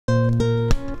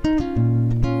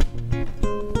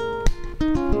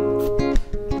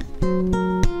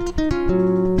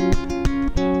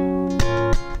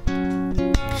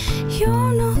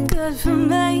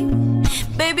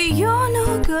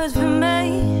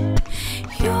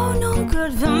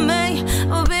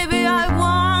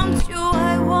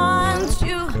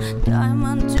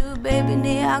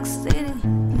York City.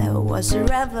 Never was a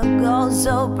ever go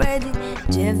so pretty.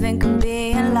 Do you think I'm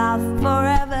being loved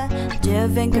forever? Do you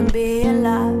think I'm being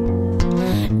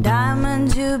loved?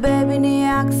 Diamond you, baby, New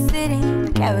York City.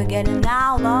 Can we get it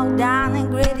now, locked down and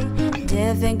gritty? Do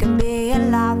you think I'm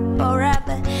being loved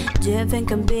forever? Do you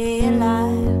think I'm being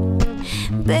loved?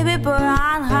 Baby, put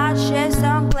on heart-shaped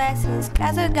sunglasses,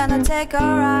 cause we're gonna take a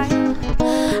ride.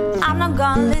 I'm not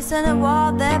gonna listen to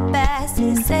what the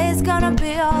passes say, it's gonna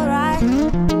be alright.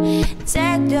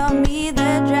 Take to me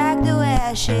the drag to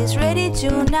where she's ready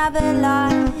to never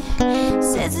lie.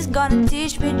 Says it's gonna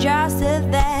teach me just the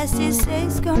best, she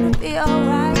says it's gonna be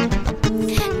alright.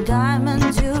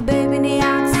 Diamond you, baby, New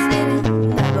York City.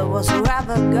 Never was a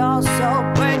ever girl so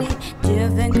pretty. Do you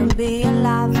think I'm being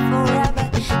loved forever?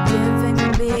 Do you think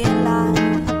I'm being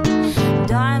loved?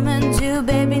 Diamond you,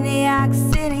 baby, New York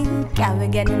City. Can we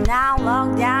get it now,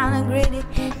 locked down and gritty?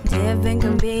 Do you think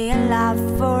I'm being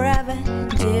loved forever?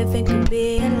 Do you think I'm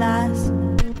being lost?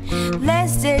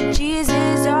 Let's take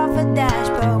Jesus off a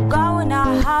dashboard, going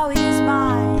out how he's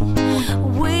mine.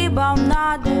 We both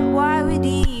know that why we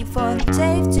did for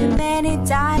tape too many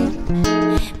times.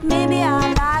 Maybe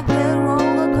I like the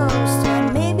roller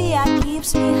coaster, maybe it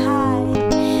keeps me high.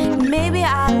 Maybe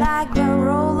I like the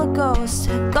roller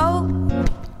coaster. Go,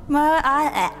 my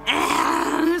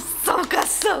сука,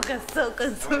 сука,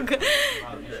 сука, сука.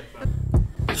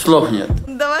 Слов нет.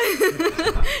 Давай.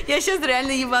 Я сейчас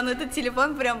реально ебану этот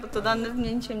телефон прям туда,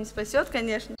 мне ничего не спасет,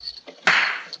 конечно.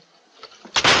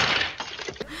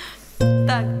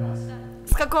 Так,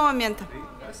 с какого момента?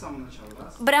 С самого начала,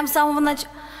 да? Прям с самого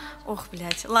начала. Ох,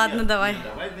 блядь, ладно, нет, давай. Нет,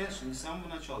 давай дальше, не с самого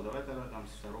начала, давай тогда там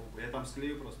со второго. Я там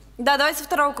склею просто. Да, давай со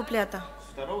второго куплета.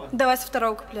 Со второго? Давай со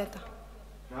второго куплета.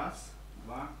 Раз,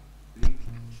 два, три.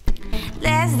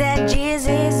 Let's that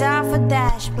Jesus off a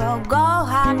dashboard, go,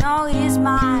 I know he's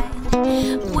mine.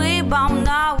 We both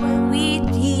know what we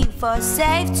did for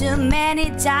safe too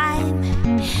many times.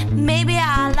 Maybe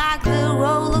I like the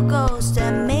roller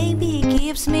coaster, maybe it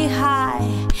keeps me high.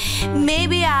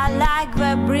 Maybe I like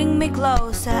what bring me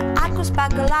closer, I could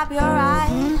sparkle up your eye.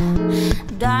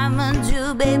 Diamond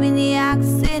you, baby, New York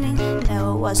City.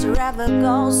 Never was a ever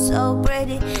go so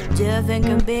pretty. Do you think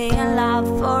I'm being loved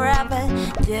forever?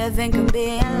 Do you think I'm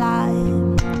being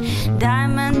loved?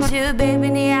 Diamond you, baby,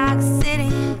 New York City.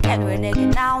 Can we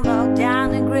naked now, locked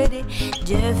down and gritty?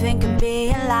 Do you think I'm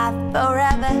being loved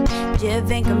forever? Do you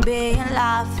think I'm being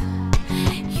loved?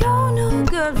 You're no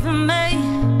good for me,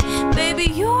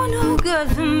 baby, you're no good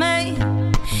for me.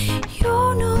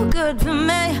 You're no good for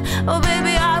me, oh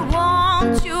baby, I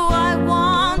want you, I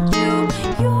want you.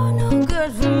 You're no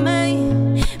good for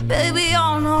me, baby,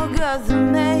 you're no good for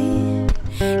me.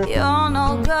 You're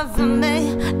no good for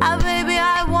me, oh baby,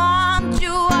 I want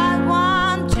you, I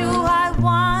want you, I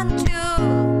want you.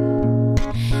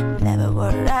 Never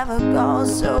would ever go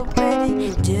so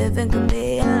pretty. Do you think I'm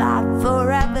being loved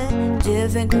forever? Do you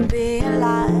think I'm being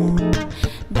loved?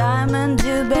 Diamond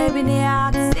you, baby, New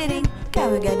York City.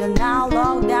 Can we get it now,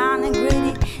 locked down and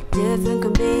gritty? Do you think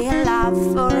I'm being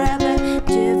loved forever?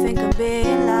 Do you think I'm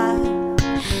being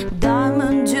loved?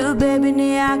 Diamond you, baby,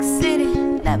 New York City.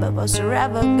 Never was a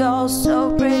ever go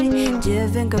so pretty. Do you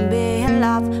think I'm being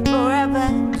loved forever?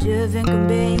 Do you think I'm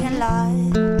being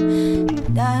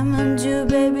loved? Diamond you,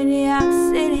 baby, New York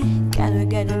City. Can we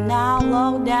get it now,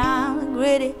 locked down and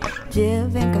gritty? Do you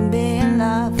think I'm being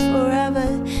loved forever?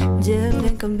 Do you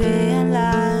think I'm being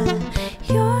loved?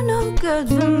 You're no good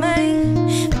for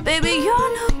me, baby,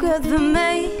 you're no good for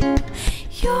me.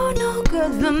 You're no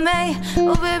good for me,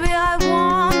 oh baby, I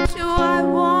want you, I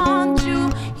want you.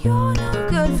 You're no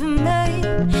good for me,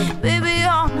 baby,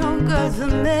 you're no good for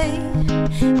me.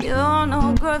 You're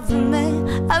no good for me,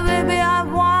 oh baby, I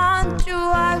want you,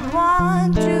 I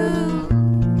want you.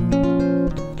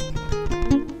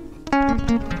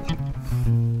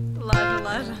 Ладно,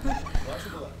 ладно.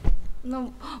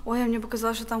 Ну, ой, мне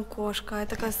показалось, что там кошка,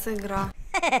 это, кажется, игра.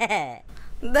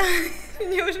 Да,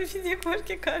 мне уже в виде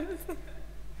кошки кажется.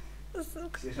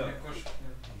 Сука.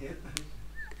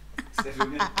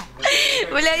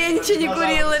 Бля, я ничего не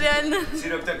курила, реально.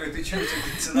 Серег такой, ты что,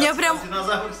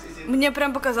 мне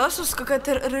прям показалось, что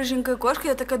какая-то рыженькая кошка.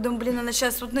 Я такая думаю, блин, она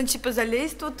сейчас вот, ну, типа,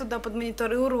 залезет вот туда под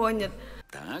монитор и уронит.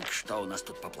 Так, что у нас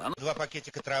тут по плану? 2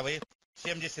 пакетика травы,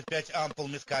 75 ампул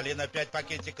мескалина, 5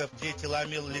 пакетиков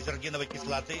диэтиламил лизергиновой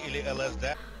кислоты или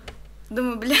ЛСД.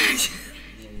 Думаю, блядь.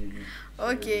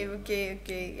 Окей,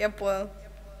 я понял.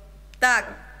 Так.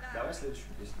 Давай следующую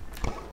песню.